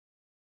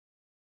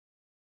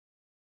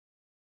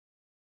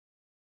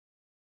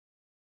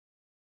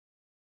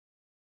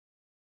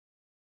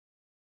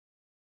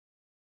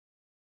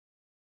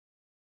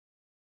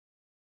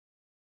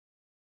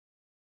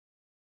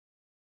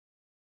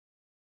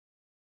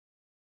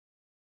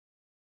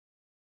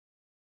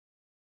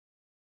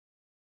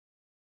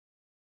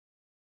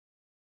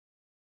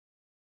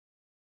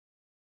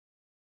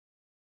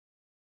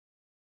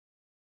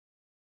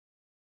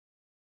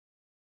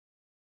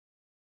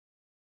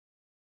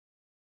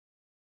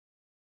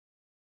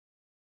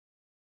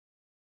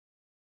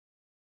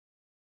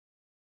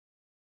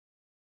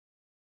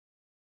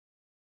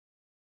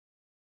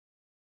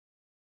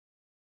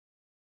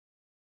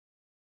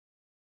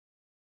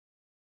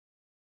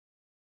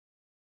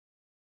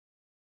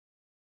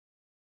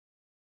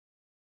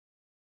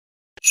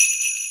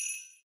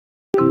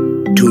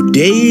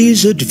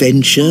Today's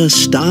adventure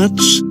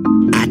starts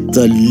at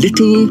the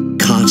little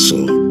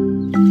castle.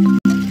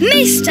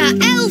 Mr.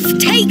 Elf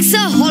takes a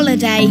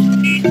holiday.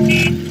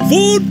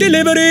 Food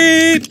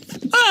delivery!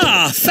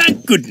 Ah,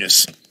 thank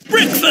goodness.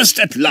 Breakfast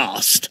at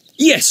last.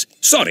 Yes,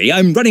 sorry,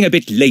 I'm running a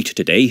bit late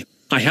today.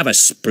 I have a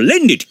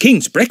splendid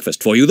king's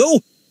breakfast for you,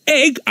 though.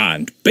 Egg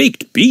and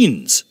baked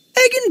beans.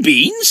 Egg and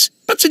beans?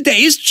 But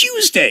today is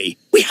Tuesday.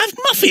 We have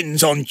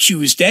muffins on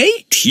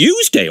Tuesday.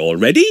 Tuesday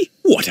already?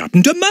 What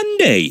happened to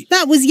Monday?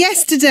 That was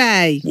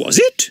yesterday. Was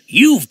it?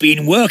 You've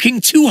been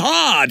working too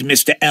hard,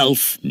 Mr.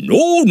 Elf.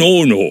 No.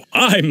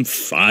 I'm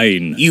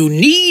fine. You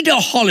need a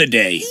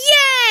holiday.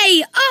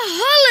 Yay! A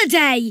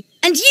holiday!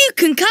 And you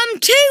can come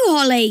too,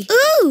 Holly.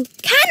 Ooh,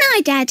 can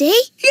I, Daddy?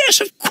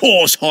 Yes, of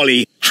course,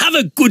 Holly. Have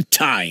a good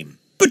time.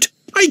 But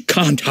I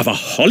can't have a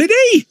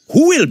holiday.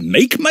 Who will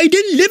make my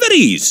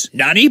deliveries?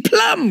 Nanny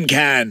Plum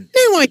can.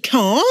 No, I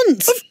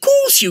can't. Of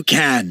course you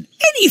can.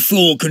 Any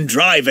fool can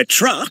drive a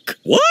truck.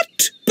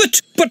 What?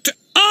 But...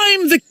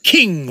 I'm the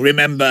king,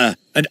 remember,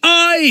 and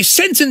I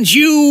sentence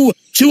you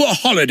to a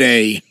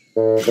holiday.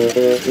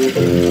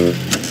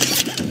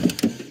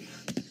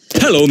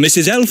 Hello,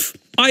 Mrs. Elf.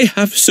 I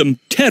have some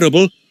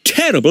terrible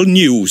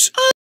news.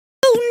 Oh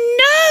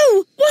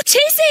no! What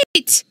is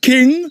it?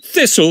 King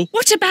Thistle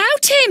What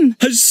about him?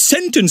 has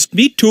sentenced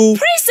me to...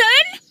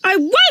 Prison? I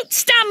won't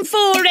stand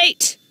for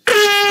it!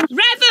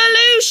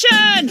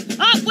 Revolution!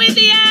 Up with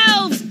the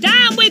elves!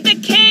 Down with the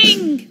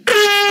king!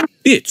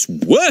 It's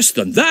worse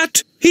than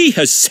that. He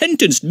has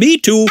sentenced me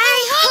to... A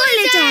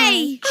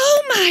holiday!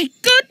 Oh my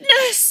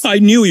goodness! I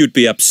knew you'd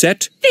be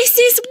upset. This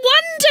is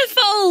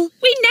wonderful!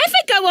 We never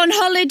go on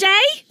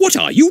holiday. What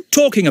are you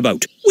talking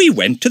about? We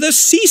went to the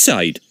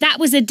seaside. That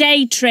was a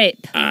day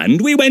trip.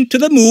 And we went to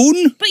the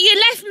moon. But you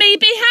left me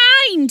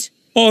behind.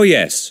 Oh,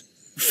 yes.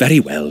 Very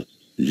well.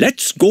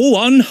 Let's go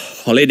on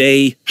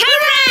holiday.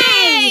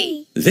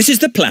 Hooray! This is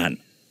the plan.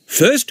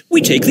 First,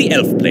 we take the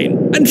elf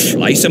plane and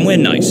fly somewhere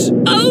nice.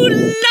 Oh,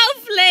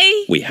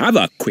 lovely! We have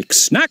a quick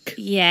snack.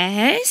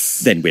 Yes?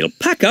 Then we'll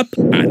pack up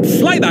and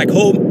fly back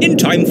home in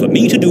time for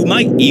me to do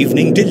my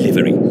evening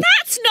delivery.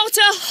 That's not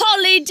a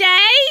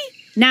holiday!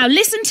 Now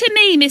listen to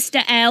me,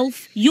 Mr.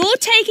 Elf. You're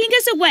taking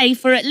us away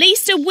for at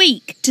least a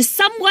week to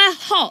somewhere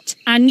hot,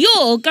 and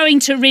you're going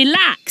to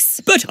relax.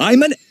 But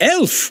I'm an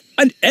elf,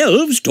 and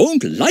elves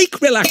don't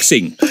like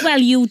relaxing. Well,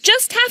 you'll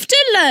just have to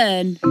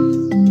learn.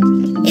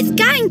 It's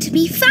going to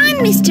be fun,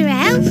 Mr.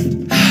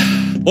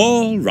 Elf.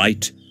 All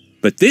right.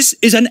 But this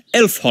is an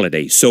elf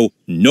holiday, so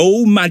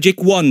no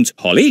magic wands,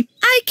 Holly.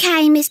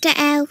 OK, Mr.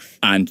 Elf.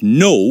 And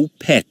no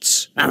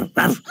pets. Aw,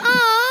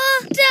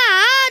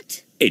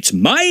 Dad! It's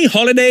my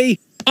holiday.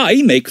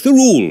 I make the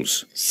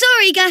rules.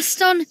 Sorry,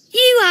 Gaston.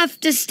 You have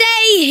to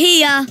stay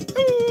here.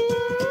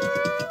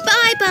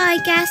 Bye-bye,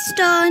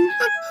 Gaston.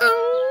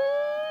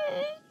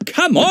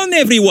 Come on,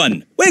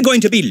 everyone. We're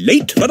going to be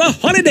late for the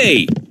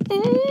holiday.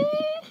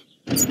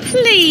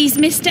 Please,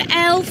 Mr.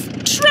 Elf,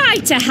 try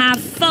to have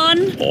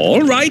fun.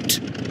 All right.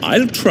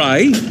 I'll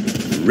try.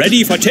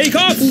 Ready for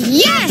takeoff?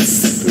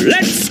 Yes!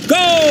 Let's go!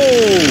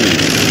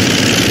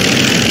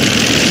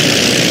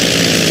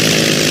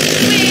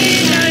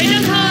 We're going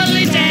on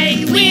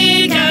holiday.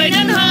 We're going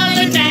on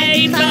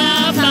holiday.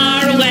 Far,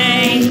 far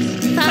away.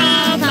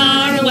 Far,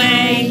 far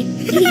away.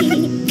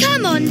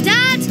 Come on,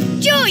 Dad.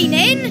 Join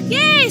in.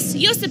 Yes,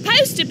 you're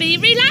supposed to be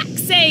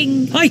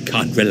relaxing. I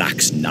can't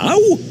relax now.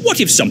 What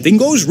if something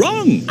goes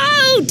wrong?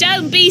 Oh,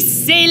 don't be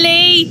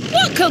silly.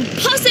 What could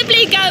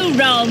possibly go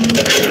wrong?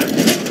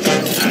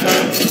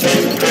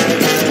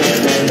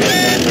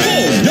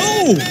 Oh,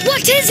 no!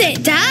 What is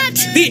it, Dad?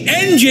 The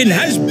engine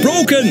has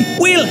broken.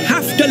 We'll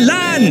have to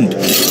land.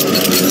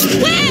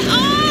 Where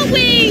are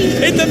we?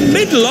 In the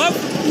middle of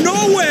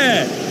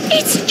nowhere.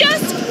 It's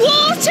just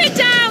water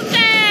down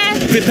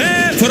there.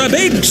 Prepare for a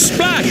big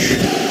splash.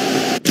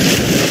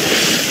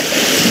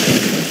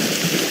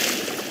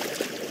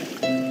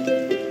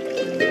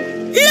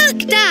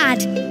 Look,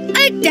 Dad.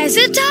 A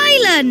desert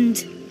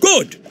island.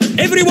 Good.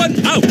 Everyone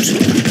out.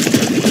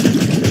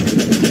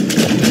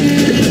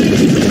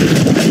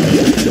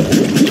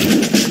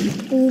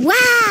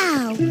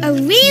 Wow, a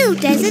real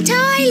desert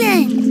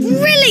island.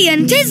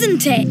 Brilliant,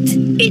 isn't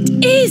it?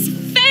 It is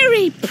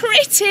very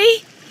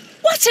pretty.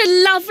 What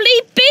a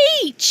lovely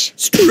beach.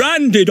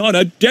 Stranded on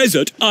a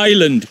desert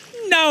island.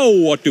 Now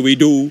what do we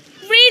do?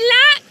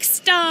 Relax,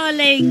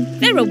 darling.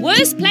 There are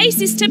worse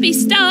places to be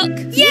stuck.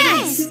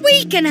 Yes,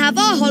 we can have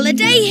our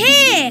holiday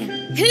here.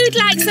 Who'd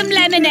like some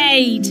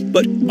lemonade?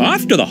 But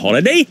after the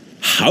holiday,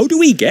 how do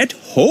we get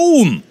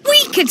home?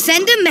 We could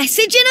send a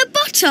message in a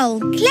bottle.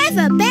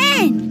 Clever,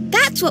 Ben.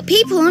 That's what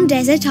people on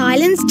desert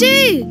islands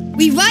do.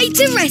 We write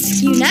a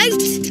rescue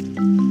note,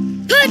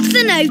 put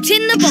the note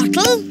in the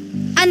bottle,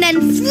 and then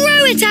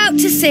throw it out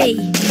to sea.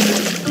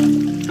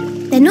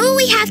 Then all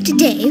we have to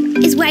do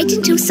is wait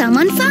until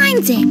someone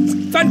finds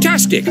it.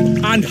 Fantastic.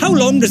 And how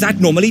long does that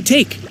normally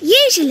take?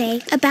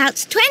 Usually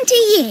about 20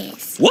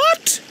 years.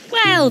 What?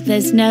 Well,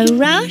 there's no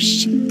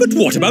rush. But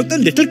what about the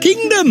little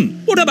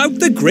kingdom? What about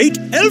the great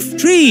elf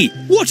tree?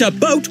 What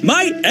about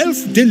my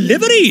elf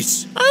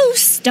deliveries? Oh,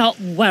 stop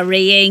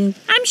worrying.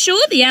 I'm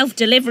sure the elf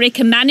delivery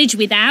can manage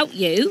without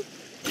you.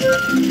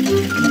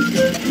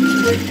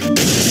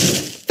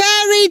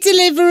 Fairy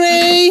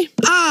delivery.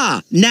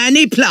 Ah,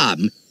 Nanny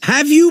Plum,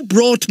 have you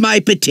brought my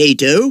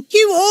potato?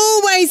 You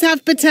always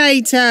have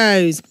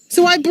potatoes,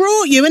 so I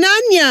brought you an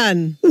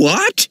onion.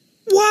 What?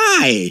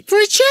 Why? For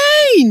a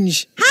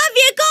change. Have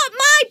you got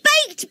my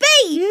baked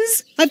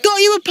beans? I've got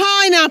you a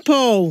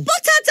pineapple.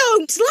 But I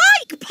don't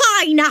like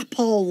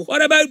pineapple.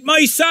 What about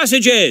my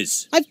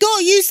sausages? I've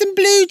got you some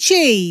blue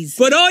cheese.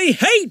 But I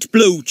hate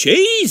blue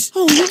cheese.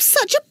 Oh, you're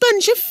such a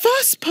bunch of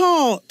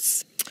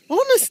fusspots.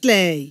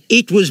 Honestly.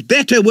 It was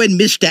better when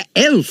Mr.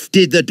 Elf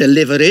did the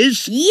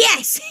deliveries.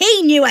 Yes,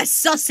 he knew a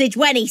sausage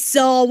when he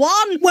saw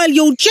one. Well,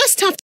 you'll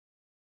just have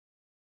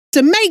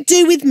to make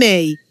do with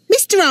me.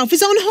 Mr. Elf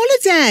is on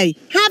holiday,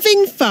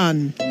 having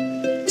fun.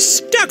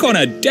 Stuck on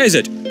a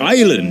desert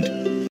island.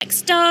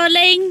 Thanks,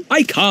 darling.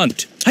 I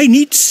can't. I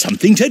need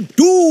something to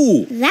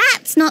do.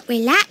 That's not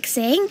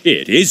relaxing.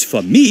 It is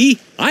for me.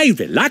 I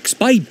relax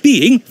by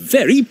being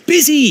very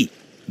busy.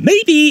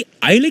 Maybe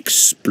I'll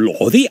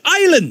explore the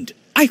island.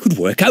 I could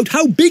work out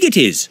how big it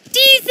is. Do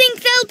you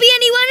think there'll be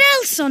anyone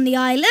else on the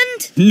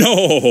island?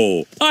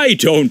 No, I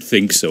don't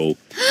think so.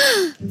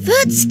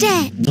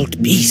 Footsteps.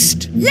 Wild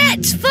beast.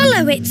 Let's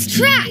follow its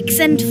tracks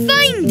and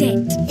find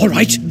it. All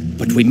right,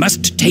 but we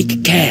must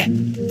take care.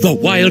 The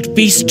wild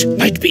beast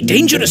might be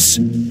dangerous.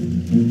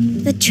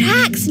 The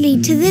tracks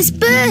lead to this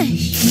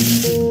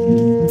bush.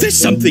 There's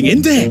something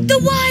in there. The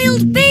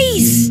wild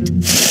beast.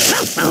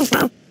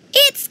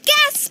 It's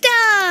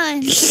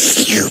Gaston.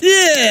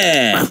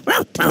 Yeah.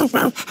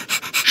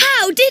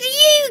 How did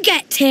you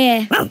get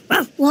here?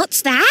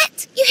 What's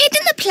that? You hid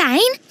in the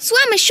plane,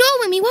 swam ashore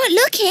when we weren't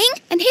looking,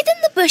 and hid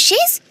in the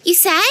bushes, you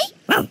say?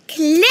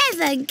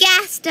 Clever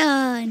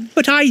Gaston.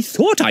 But I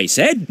thought I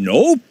said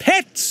no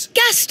pets.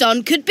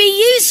 Gaston could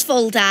be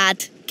useful,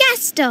 Dad.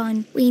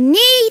 Gaston, we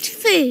need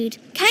food.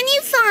 Can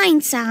you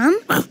find some?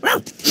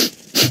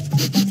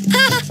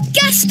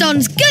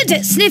 Gaston's good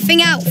at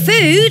sniffing out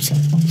food.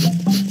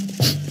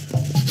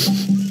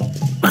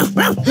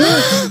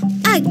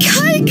 A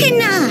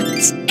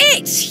coconut!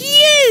 It's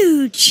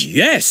huge!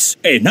 Yes,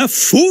 enough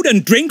food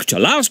and drink to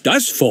last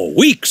us for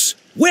weeks.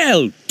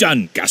 Well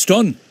done,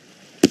 Gaston.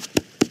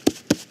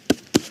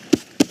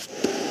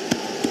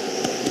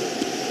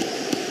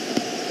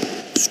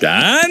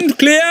 Stand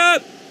clear.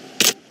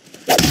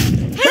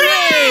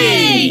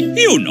 Hooray!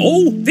 You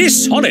know,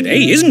 this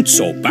holiday isn't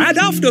so bad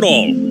after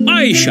all.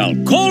 I shall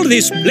call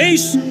this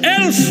place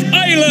Elf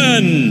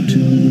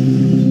Island.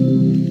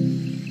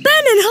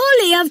 Ben and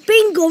Holly have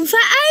been gone for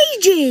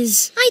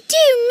ages. I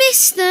do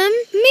miss them.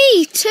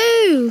 Me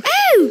too.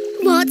 Oh,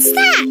 what's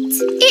that?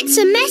 It's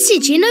a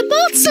message in a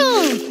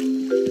bottle.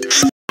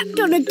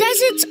 On a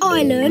desert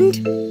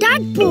island,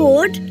 Dad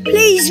bored,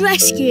 please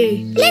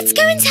rescue. Let's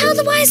go and tell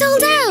the wise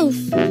old elf.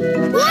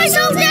 Wise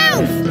old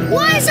elf!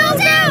 Wise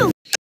old elf!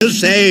 To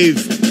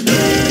save.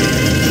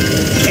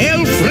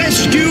 Elf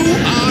rescue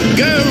our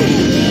go.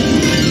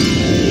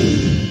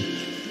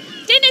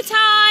 Dinner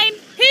time!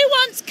 Who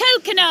wants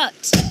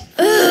coconut?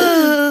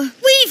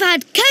 We've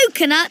had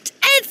coconut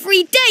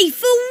every day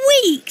for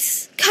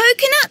weeks.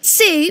 Coconut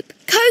soup,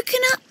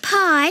 coconut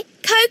pie,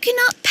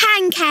 coconut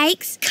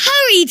pancakes,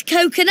 curried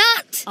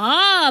coconut.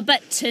 Ah,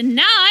 but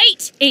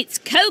tonight it's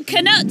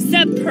coconut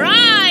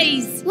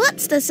surprise.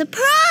 What's the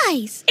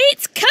surprise?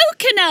 It's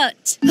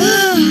coconut.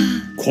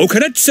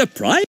 Coconut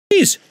surprise?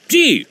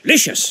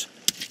 Delicious.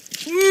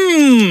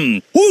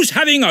 Who's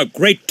having a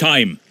great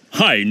time?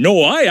 I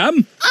know I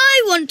am.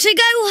 I want to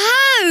go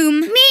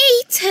home.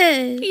 Me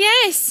too.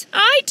 Yes,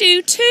 I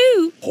do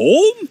too.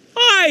 Home?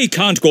 I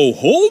can't go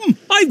home.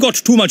 I've got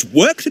too much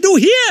work to do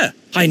here.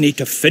 I need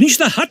to finish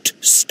the hut,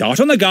 start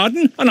on the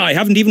garden, and I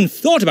haven't even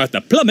thought about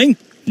the plumbing.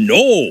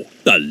 No,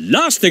 the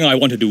last thing I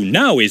want to do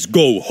now is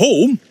go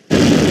home.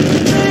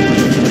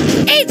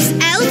 It's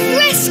Elf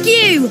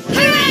Rescue!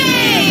 Hooray!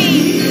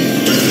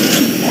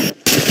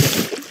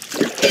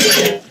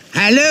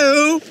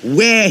 Hello,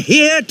 we're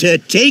here to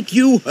take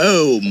you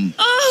home.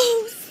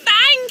 Oh,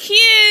 thank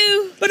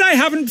you. But I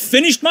haven't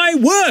finished my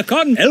work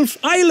on Elf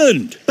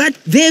Island. But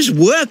there's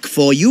work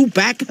for you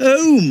back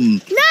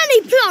home.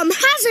 Nanny Plum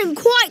hasn't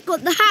quite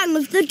got the hang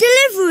of the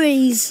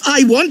deliveries.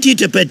 I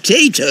wanted a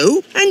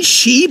potato, and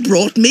she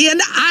brought me an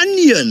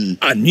onion.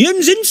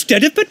 Onions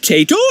instead of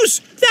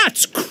potatoes?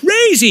 That's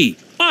crazy.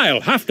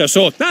 I'll have to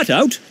sort that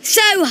out.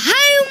 So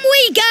home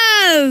we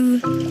go.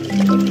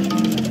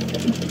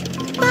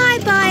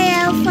 Bye-bye,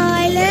 Elf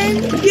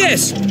Island.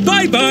 Yes,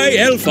 bye-bye,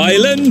 Elf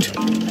Island.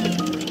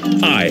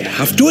 I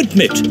have to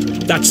admit,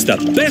 that's the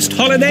best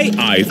holiday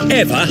I've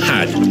ever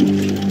had.